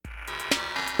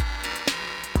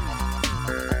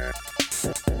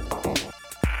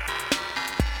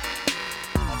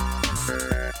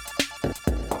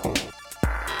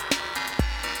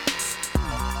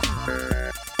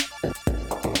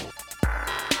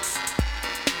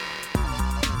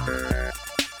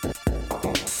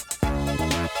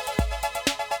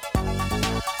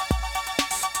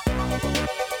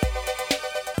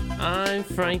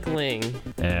Frank Ling.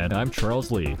 And I'm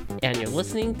Charles Lee. And you're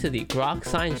listening to the Grok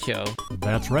Science Show.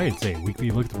 That's right, it's a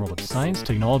weekly look at the world of science,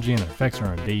 technology, and their effects on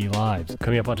our daily lives.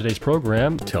 Coming up on today's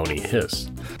program, Tony Hiss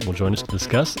will join us to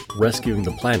discuss rescuing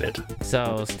the planet.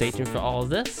 So stay tuned for all of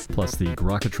this. Plus the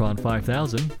Grokatron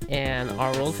 5000. And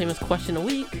our world-famous question a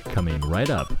week. Coming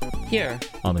right up. Here.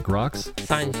 On the Groks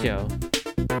Science Show.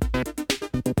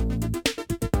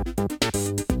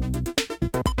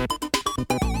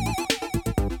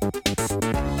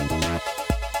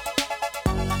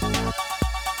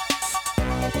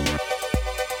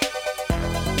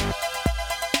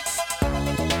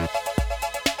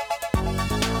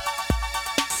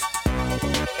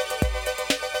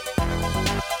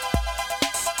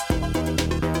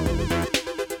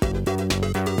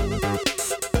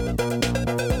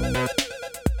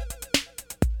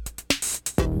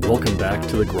 Welcome back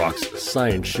to the Groks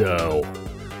Science Show.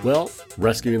 Well,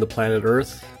 rescuing the planet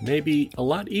Earth may be a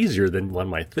lot easier than one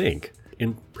might think.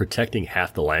 In protecting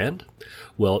half the land?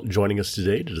 Well, joining us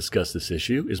today to discuss this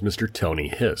issue is Mr. Tony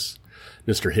Hiss.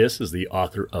 Mr. Hiss is the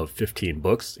author of 15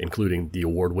 books, including the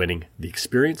award-winning The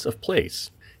Experience of Place.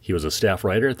 He was a staff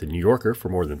writer at The New Yorker for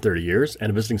more than 30 years and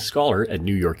a visiting scholar at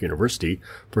New York University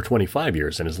for 25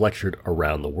 years and has lectured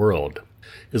around the world.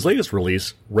 His latest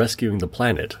release, Rescuing the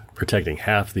Planet, Protecting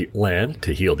Half the Land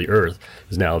to Heal the Earth,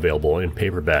 is now available in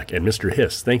paperback. And Mr.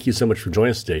 Hiss, thank you so much for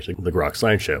joining us today to the Grok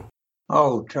Science Show.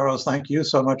 Oh, Charles, thank you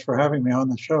so much for having me on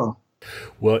the show.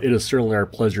 Well, it is certainly our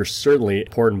pleasure. Certainly an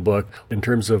important book in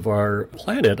terms of our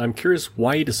planet. I'm curious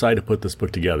why you decided to put this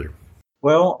book together.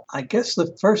 Well, I guess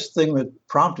the first thing that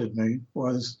prompted me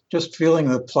was just feeling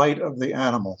the plight of the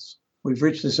animals. We've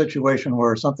reached a situation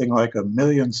where something like 1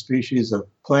 million species of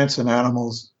plants and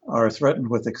animals are threatened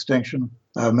with extinction,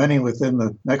 many within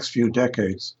the next few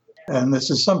decades. And this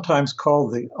is sometimes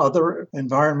called the other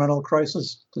environmental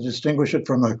crisis to distinguish it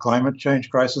from the climate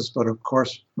change crisis. But of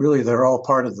course, really, they're all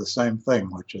part of the same thing,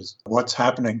 which is what's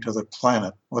happening to the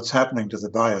planet, what's happening to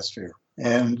the biosphere.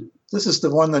 And this is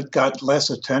the one that got less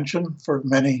attention for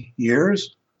many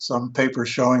years. Some papers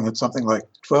showing that something like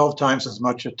 12 times as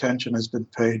much attention has been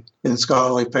paid in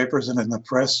scholarly papers and in the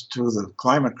press to the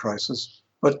climate crisis.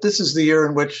 But this is the year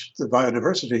in which the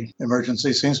biodiversity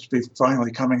emergency seems to be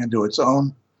finally coming into its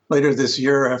own. Later this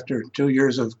year, after 2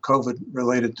 years of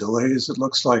COVID-related delays, it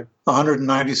looks like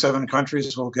 197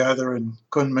 countries will gather in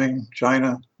Kunming,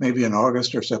 China, maybe in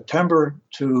August or September,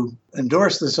 to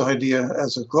endorse this idea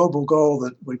as a global goal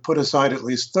that we put aside at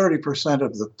least 30%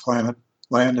 of the planet,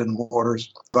 land and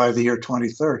waters, by the year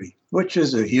 2030, which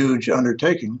is a huge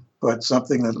undertaking, but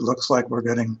something that looks like we're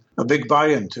getting a big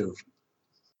buy-in to.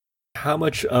 How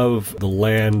much of the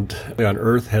land on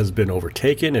Earth has been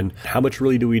overtaken, and how much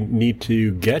really do we need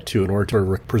to get to in order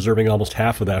to preserving almost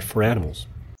half of that for animals?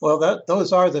 Well,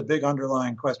 those are the big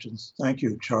underlying questions. Thank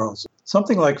you, Charles.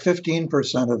 Something like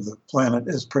 15% of the planet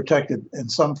is protected in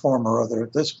some form or other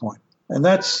at this point. And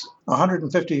that's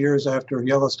 150 years after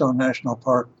Yellowstone National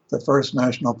Park, the first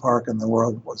national park in the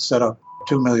world, was set up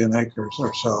 2 million acres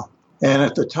or so. And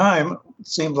at the time, it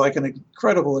seemed like an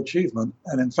incredible achievement.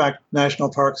 And in fact, national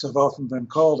parks have often been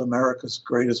called America's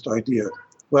greatest idea.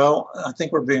 Well, I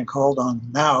think we're being called on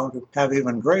now to have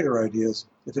even greater ideas.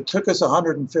 If it took us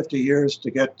 150 years to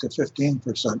get to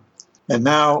 15%, and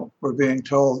now we're being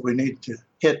told we need to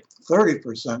hit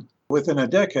 30% within a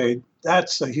decade,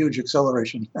 that's a huge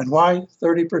acceleration. And why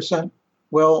 30%?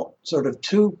 Well, sort of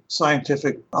two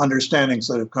scientific understandings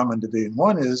that have come into being.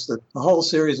 One is that a whole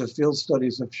series of field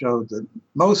studies have showed that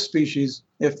most species,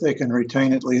 if they can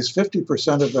retain at least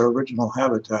 50% of their original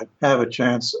habitat, have a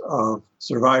chance of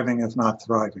surviving, if not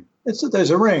thriving.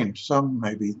 There's a range. Some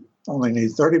maybe only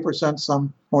need 30%.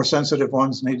 Some more sensitive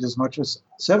ones need as much as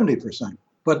 70%.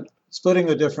 But splitting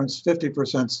the difference,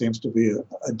 50% seems to be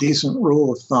a decent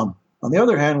rule of thumb. On the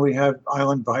other hand, we have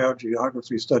island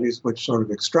biogeography studies which sort of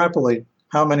extrapolate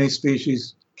how many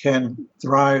species can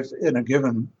thrive in a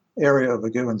given area of a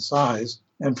given size.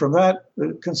 And from that,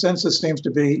 the consensus seems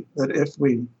to be that if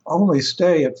we only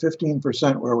stay at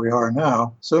 15% where we are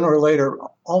now, sooner or later,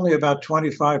 only about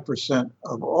 25%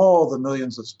 of all the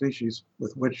millions of species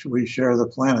with which we share the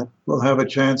planet will have a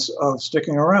chance of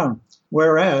sticking around.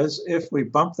 Whereas if we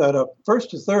bump that up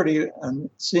first to 30 and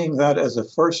seeing that as a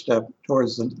first step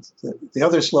towards the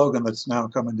other slogan that's now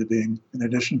come into being, in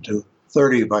addition to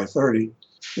 30 by 30,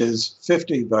 is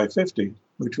 50 by 50,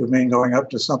 which would mean going up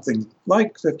to something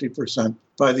like 50%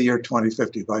 by the year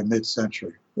 2050, by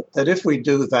mid-century. That if we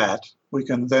do that, we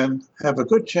can then have a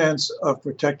good chance of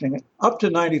protecting up to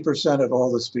 90% of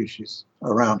all the species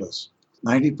around us.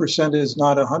 90% is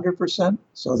not 100%,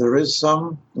 so there is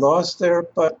some loss there,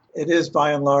 but it is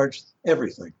by and large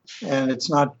everything. And it's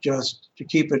not just to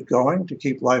keep it going, to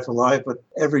keep life alive, but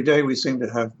every day we seem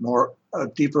to have a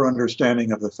deeper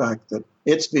understanding of the fact that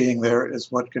its being there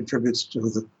is what contributes to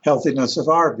the healthiness of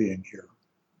our being here.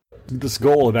 This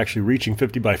goal of actually reaching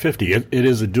 50 by 50, it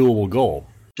is a doable goal.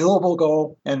 Doable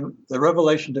goal. And the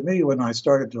revelation to me when I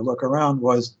started to look around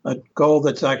was a goal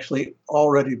that's actually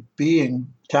already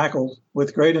being tackled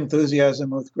with great enthusiasm,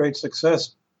 with great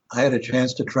success. I had a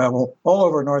chance to travel all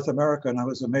over North America, and I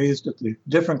was amazed at the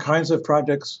different kinds of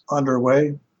projects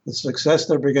underway, the success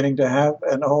they're beginning to have,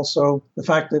 and also the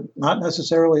fact that not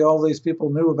necessarily all these people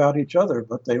knew about each other,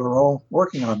 but they were all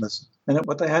working on this. And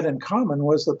what they had in common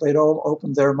was that they'd all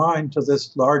opened their mind to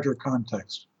this larger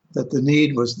context, that the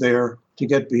need was there to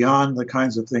get beyond the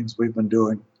kinds of things we've been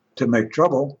doing to make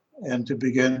trouble and to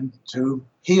begin to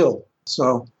heal.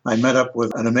 So I met up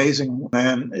with an amazing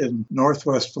man in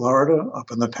Northwest Florida,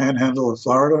 up in the panhandle of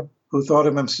Florida, who thought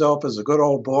of himself as a good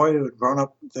old boy who had grown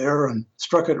up there and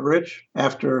struck it rich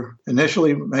after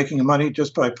initially making money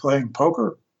just by playing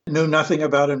poker. Knew nothing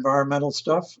about environmental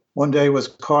stuff. One day was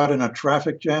caught in a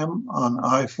traffic jam on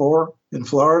I-4 in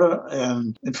Florida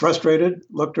and frustrated,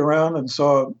 looked around and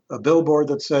saw a billboard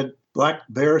that said Black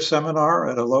Bear Seminar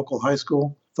at a local high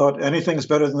school. Thought anything's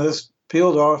better than this.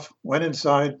 Peeled off, went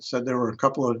inside, said there were a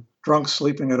couple of drunks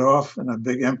sleeping it off in a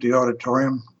big empty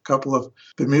auditorium, a couple of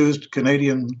bemused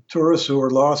Canadian tourists who were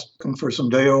lost looking for some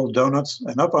day-old donuts,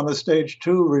 and up on the stage,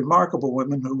 two remarkable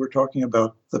women who were talking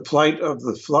about the plight of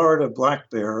the Florida black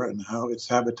bear and how its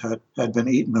habitat had been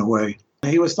eaten away.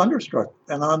 He was thunderstruck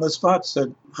and on the spot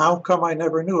said, "How come I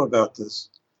never knew about this?"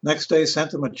 Next day,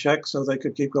 sent them a check so they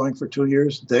could keep going for 2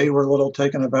 years. They were a little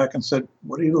taken aback and said,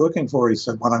 "What are you looking for?" He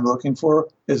said, "What I'm looking for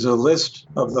is a list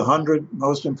of the 100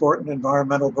 most important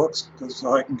environmental books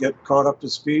so I can get caught up to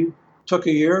speed." Took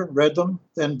a year, read them,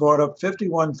 then bought up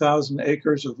 51,000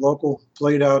 acres of local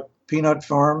played-out peanut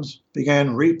farms,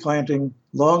 began replanting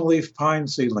longleaf pine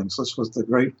seedlings. This was the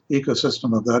great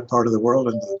ecosystem of that part of the world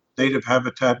and the native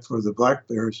habitat for the black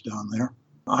bears down there.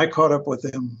 I caught up with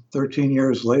him 13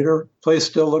 years later. Place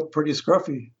still looked pretty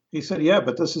scruffy. He said, "Yeah,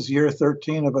 but this is year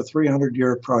 13 of a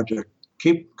 300-year project.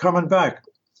 Keep coming back."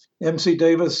 MC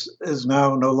Davis is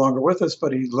now no longer with us,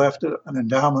 but he left an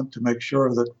endowment to make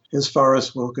sure that his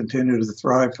forests will continue to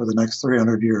thrive for the next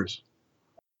 300 years.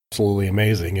 Absolutely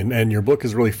amazing. And your book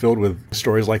is really filled with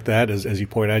stories like that. As you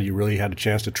point out, you really had a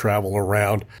chance to travel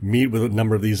around, meet with a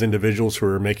number of these individuals who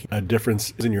are making a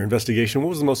difference in your investigation. What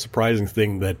was the most surprising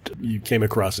thing that you came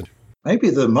across?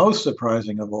 Maybe the most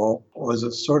surprising of all was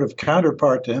a sort of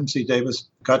counterpart to MC Davis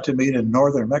got to meet in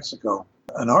northern Mexico.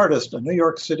 An artist, a New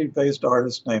York City-based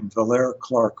artist named Valere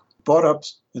Clark, bought up,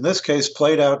 in this case,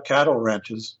 played-out cattle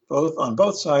ranches, on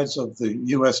both sides of the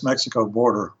U.S.-Mexico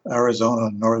border, Arizona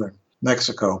and northern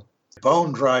Mexico,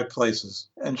 bone-dry places.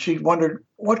 And she wondered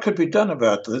what could be done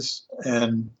about this.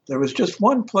 And there was just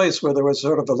one place where there was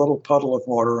sort of a little puddle of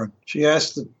water. And she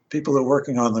asked the people who were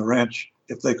working on the ranch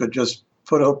if they could just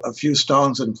put up a few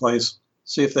stones in place,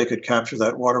 see if they could capture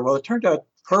that water. Well, it turned out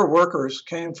her workers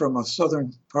came from a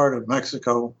southern part of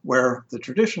Mexico where the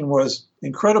tradition was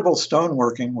incredible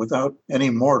stoneworking without any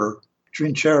mortar.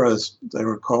 Trincheras, they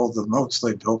were called, the moats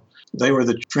they built. They were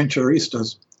the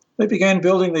trincheristas. They began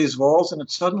building these walls, and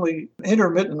suddenly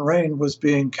intermittent rain was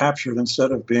being captured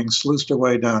instead of being sluiced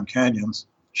away down canyons.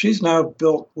 She's now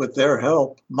built, with their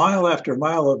help, mile after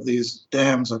mile of these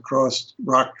dams across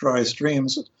rock-dry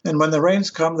streams. And when the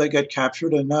rains come, they get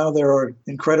captured, and now there are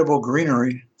incredible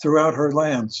greenery throughout her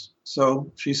lands.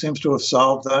 So she seems to have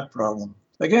solved that problem.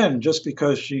 Again, just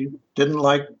because she didn't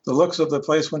like the looks of the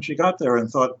place when she got there and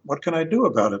thought, what can I do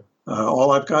about it?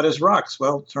 All I've got is rocks.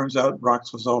 Well, it turns out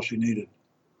rocks was all she needed.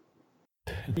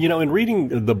 You know, in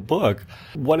reading the book,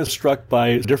 one is struck by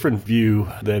a different view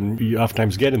than you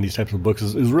oftentimes get in these types of books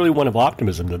is really one of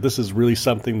optimism, that this is really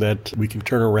something that we can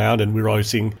turn around, and we're always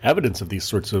seeing evidence of these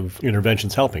sorts of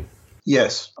interventions helping.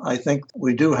 Yes, I think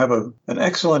we do have an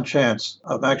excellent chance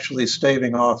of actually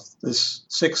staving off this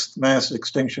sixth mass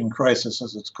extinction crisis,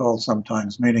 as it's called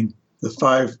sometimes, meaning the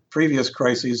 5 previous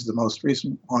crises. The most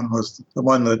recent one was the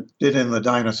one that did in the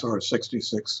dinosaurs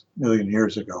 66 million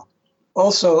years ago.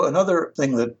 Also, another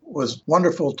thing that was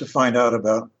wonderful to find out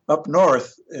about, up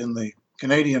north in the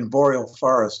Canadian boreal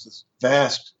forest, this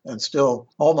vast and still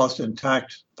almost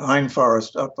intact pine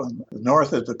forest up on the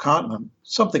north of the continent,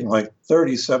 something like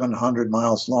 3,700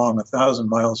 miles long, 1,000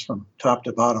 miles from top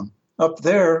to bottom. Up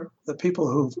there, the people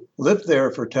who've lived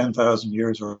there for 10,000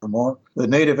 years or more, the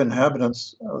native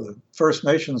inhabitants, the First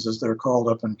Nations as they're called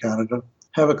up in Canada,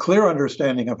 have a clear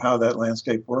understanding of how that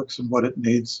landscape works and what it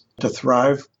needs to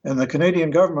thrive. And the Canadian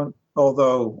government,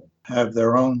 although have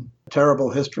their own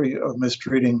terrible history of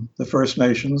mistreating the First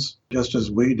Nations, just as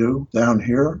we do down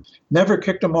here. Never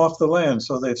kicked them off the land,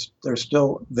 so they're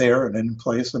still there and in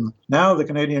place. And now the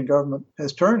Canadian government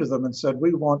has turned to them and said,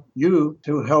 we want you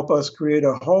to help us create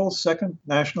a whole second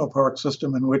national park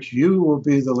system in which you will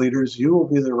be the leaders, you will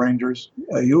be the rangers,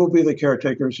 you will be the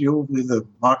caretakers, you will be the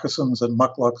moccasins and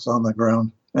mucklucks on the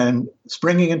ground. And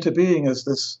springing into being is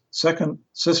this second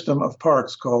system of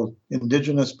parks called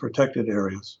Indigenous Protected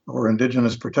Areas, or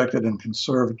Indigenous Protected and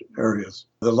Conserved Areas.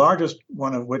 The largest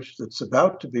one of which that's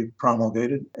about to be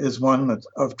promulgated is one that's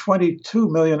of 22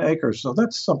 million acres. So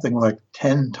that's something like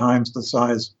 10 times the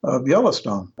size of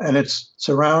Yellowstone. And it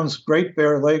surrounds Great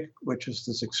Bear Lake, which is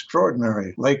this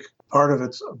extraordinary lake. Part of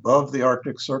it's above the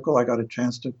Arctic Circle. I got a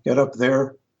chance to get up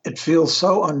there. It feels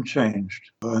so unchanged,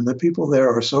 and the people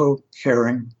there are so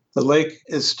caring. The lake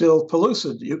is still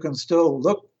pellucid. You can still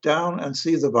look down and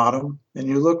see the bottom, and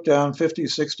you look down 50,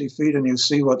 60 feet and you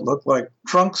see what look like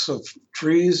trunks of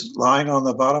trees lying on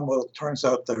the bottom. Well, it turns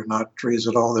out they're not trees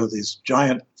at all. They're these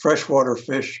giant freshwater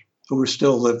fish who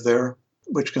still live there,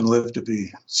 which can live to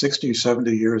be 60,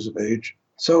 70 years of age.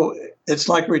 So it's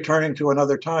like returning to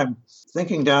another time.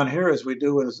 Thinking down here as we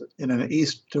do in an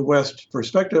east to west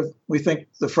perspective, we think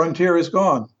the frontier is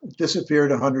gone. It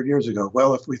disappeared 100 years ago.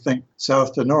 Well, if we think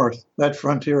south to north, that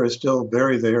frontier is still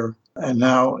very there and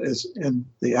now is in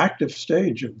the active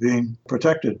stage of being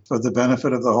protected for the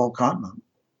benefit of the whole continent.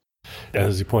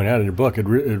 As you point out in your book, it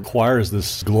requires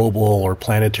this global or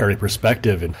planetary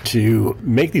perspective to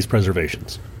make these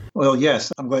preservations. Well,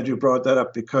 yes, I'm glad you brought that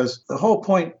up because the whole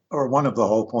point, or one of the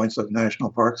whole points of national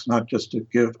parks, not just to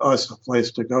give us a place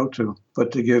to go to,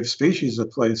 but to give species a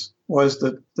place, was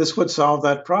that this would solve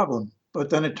that problem. But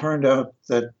then it turned out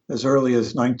that as early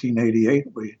as 1988,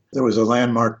 there was a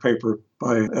landmark paper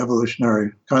by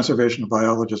evolutionary conservation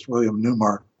biologist William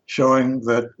Newmark showing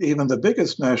that even the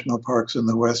biggest national parks in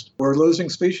the West were losing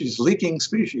species, leaking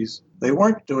species. They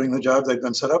weren't doing the job they'd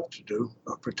been set up to do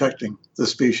of protecting the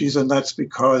species, and that's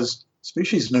because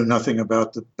species knew nothing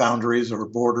about the boundaries or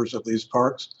borders of these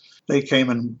parks. They came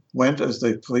and went as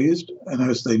they pleased and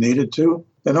as they needed to.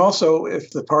 And also,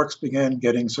 if the parks began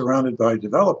getting surrounded by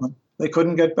development, they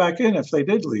couldn't get back in if they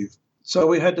did leave. So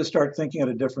we had to start thinking at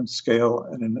a different scale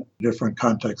and in a different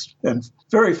context. And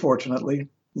very fortunately,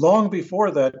 long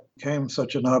before that came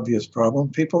such an obvious problem,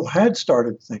 people had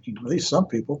started thinking, at least some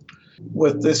people,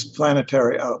 with this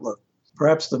planetary outlook.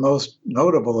 Perhaps the most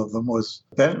notable of them was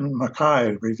Benton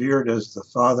MacKaye, revered as the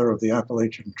father of the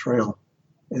Appalachian Trail.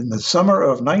 In the summer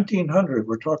of 1900,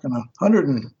 we're talking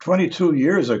 122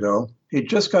 years ago, he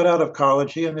just got out of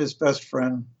college. He and his best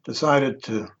friend decided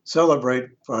to celebrate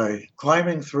by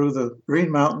climbing through the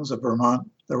Green Mountains of Vermont.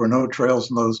 There were no trails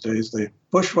in those days. They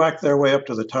bushwhacked their way up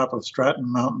to the top of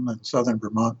Stratton Mountain in southern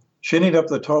Vermont, shinnied up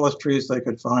the tallest trees they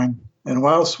could find. And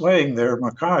while swaying there,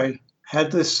 MacKaye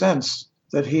had this sense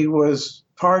that he was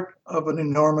part of an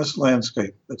enormous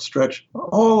landscape that stretched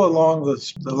all along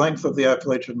the length of the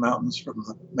Appalachian Mountains from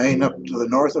the Maine up to the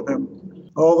north of him,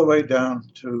 all the way down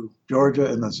to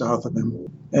Georgia in the south of him.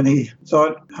 And he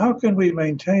thought, how can we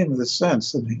maintain this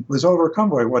sense? And he was overcome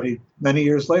by what he many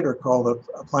years later called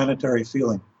a planetary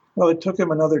feeling. Well, it took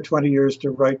him another 20 years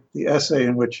to write the essay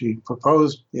in which he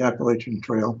proposed the Appalachian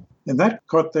Trail. And that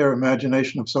caught their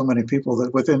imagination of so many people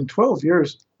that within 12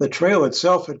 years, the trail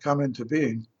itself had come into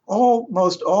being.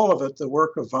 Almost all of it, the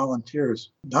work of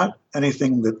volunteers, not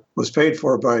anything that was paid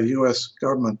for by U.S.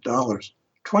 government dollars.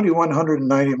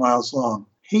 2,190 miles long.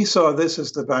 He saw this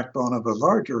as the backbone of a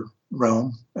larger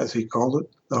realm, as he called it,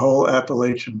 the whole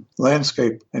Appalachian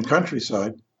landscape and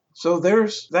countryside. So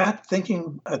there's that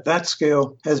thinking at that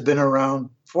scale has been around,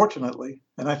 fortunately,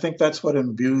 and I think that's what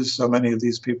imbues so many of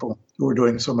these people who are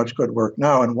doing so much good work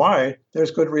now, and why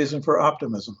there's good reason for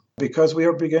optimism, because we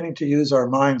are beginning to use our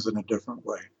minds in a different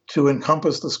way to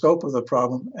encompass the scope of the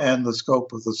problem and the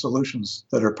scope of the solutions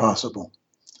that are possible.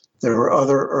 There were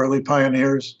other early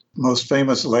pioneers, most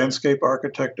famous landscape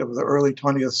architect of the early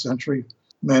 20th century,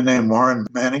 a man named Warren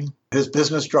Manning. His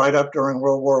business dried up during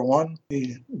World War I.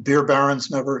 The beer barons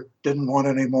didn't want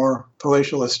any more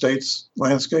palatial estates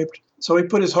landscaped. So he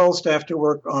put his whole staff to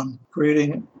work on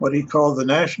creating what he called the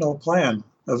National Plan,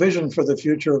 a vision for the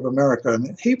future of America.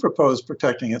 And he proposed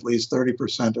protecting at least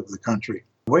 30% of the country.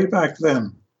 Way back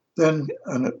then,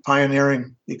 a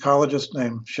pioneering ecologist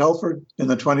named Shelford in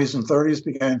the 20s and 30s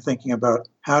began thinking about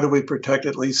how do we protect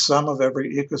at least some of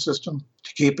every ecosystem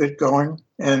to keep it going,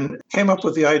 and came up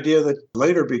with the idea that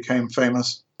later became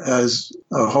famous as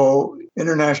a whole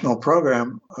international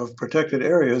program of protected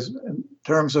areas in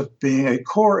terms of being a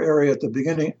core area at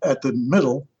the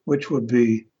middle, which would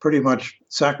be pretty much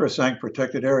sacrosanct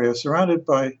protected area surrounded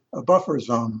by a buffer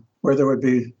zone where there would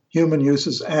be human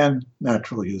uses and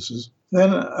natural uses.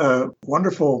 Then a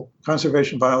wonderful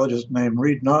conservation biologist named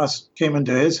Reed Noss came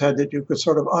into his head that you could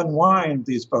sort of unwind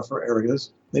these buffer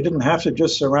areas. They didn't have to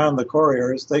just surround the core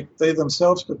areas. They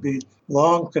themselves could be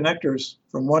long connectors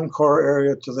from one core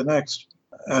area to the next.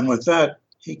 And with that,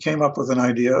 he came up with an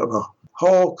idea of a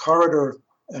whole corridor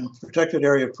and protected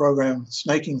area program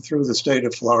snaking through the state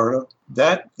of Florida.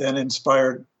 That then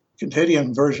inspired a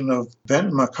Canadian version of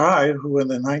Benton MacKaye, who in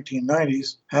the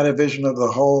 1990s had a vision of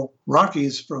the whole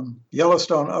Rockies from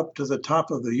Yellowstone up to the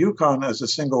top of the Yukon as a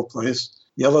single place.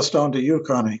 Yellowstone to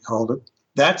Yukon, he called it.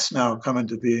 That's now come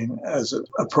into being as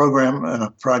a program and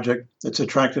a project that's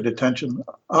attracted attention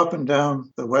up and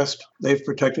down the West. They've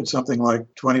protected something like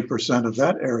 20% of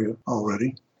that area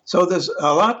already. So there's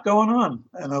a lot going on,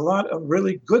 and a lot of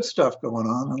really good stuff going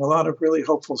on, and a lot of really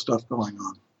hopeful stuff going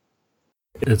on.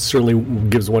 It certainly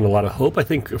gives one a lot of hope. I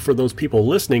think for those people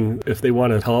listening, if they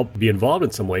want to help, be involved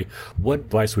in some way, what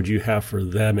advice would you have for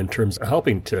them in terms of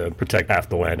helping to protect half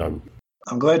the land on?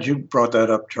 I'm glad you brought that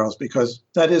up, Charles, because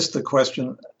that is the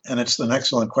question, and it's an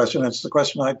excellent question. It's the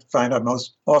question I find I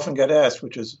most often get asked,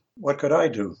 which is, what could I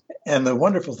do? And the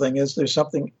wonderful thing is there's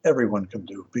something everyone can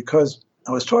do, because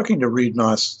I was talking to Reed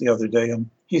Noss the other day, and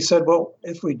he said, well,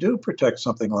 if we do protect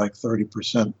something like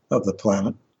 30% of the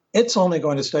planet, it's only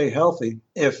going to stay healthy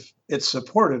if it's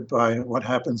supported by what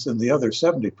happens in the other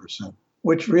 70%,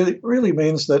 which really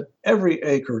means that every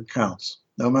acre counts,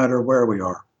 no matter where we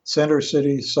are, center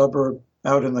city, suburb,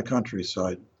 out in the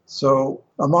countryside. So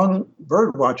among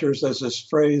bird watchers, there's this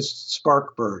phrase,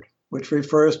 spark bird, which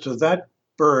refers to that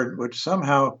bird which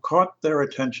somehow caught their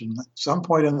attention at some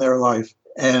point in their life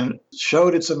and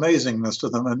showed its amazingness to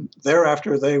them. And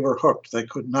thereafter, they were hooked. They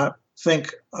could not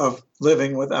think of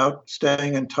living without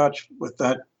staying in touch with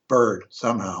that bird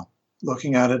somehow,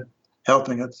 looking at it,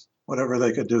 helping it, whatever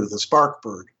they could do, the spark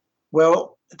bird.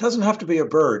 Well, it doesn't have to be a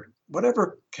bird.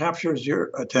 Whatever captures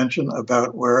your attention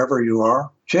about wherever you are,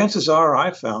 chances are,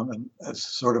 I found, and that's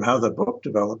sort of how the book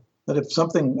developed, that if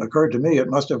something occurred to me, it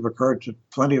must have occurred to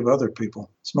plenty of other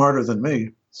people smarter than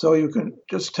me. So you can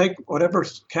just take whatever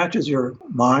catches your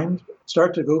mind,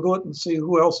 start to Google it and see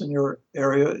who else in your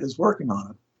area is working on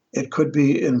it. It could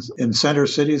be in center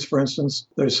cities, for instance.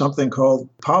 There's something called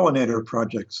pollinator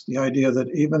projects. The idea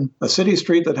that even a city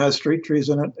street that has street trees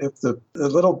in it, if the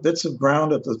little bits of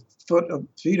ground at the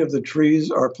feet of the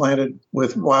trees are planted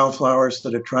with wildflowers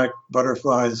that attract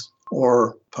butterflies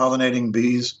or pollinating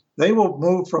bees, they will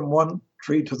move from one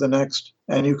tree to the next,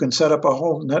 and you can set up a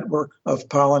whole network of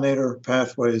pollinator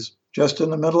pathways just in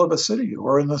the middle of a city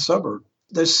or in the suburb.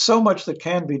 There's so much that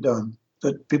can be done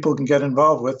that people can get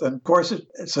involved with. And of course,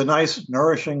 it's a nice,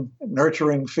 nourishing,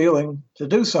 nurturing feeling to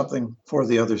do something for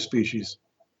the other species.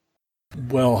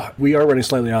 Well, we are running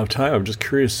slightly out of time. I'm just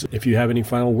curious if you have any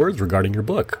final words regarding your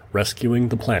book, Rescuing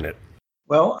the Planet.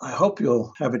 Well, I hope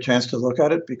you'll have a chance to look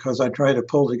at it, because I try to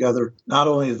pull together not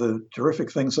only the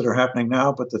terrific things that are happening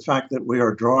now, but the fact that we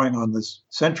are drawing on this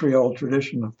century-old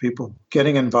tradition of people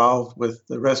getting involved with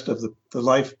the rest of the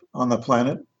life on the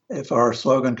planet. If our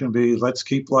slogan can be, let's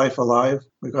keep life alive,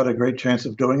 we've got a great chance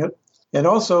of doing it. And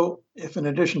also, if in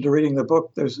addition to reading the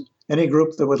book, there's any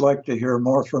group that would like to hear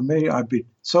more from me, I'd be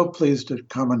so pleased to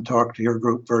come and talk to your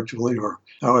group virtually or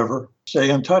however. Stay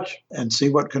in touch and see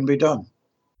what can be done.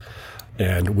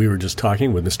 And we were just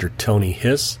talking with Mr. Tony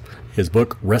Hiss, his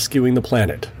book, Rescuing the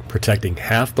Planet, Protecting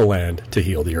Half the Land to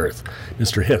Heal the Earth.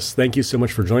 Mr. Hiss, thank you so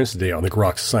much for joining us today on the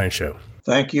Grok Science Show.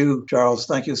 Thank you, Charles.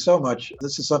 Thank you so much.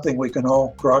 This is something we can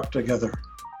all grok together.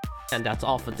 And that's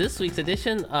all for this week's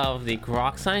edition of the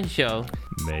Grok Science Show.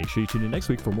 Make sure you tune in next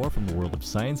week for more from the world of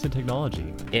science and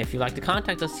technology. If you'd like to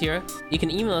contact us here, you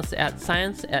can email us at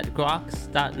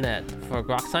science@groks.net. For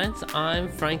Grok Science, I'm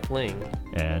Frank Ling.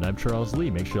 And I'm Charles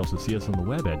Lee. Make sure you also see us on the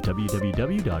web at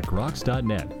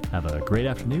www.groks.net. Have a great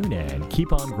afternoon and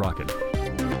keep on grokking.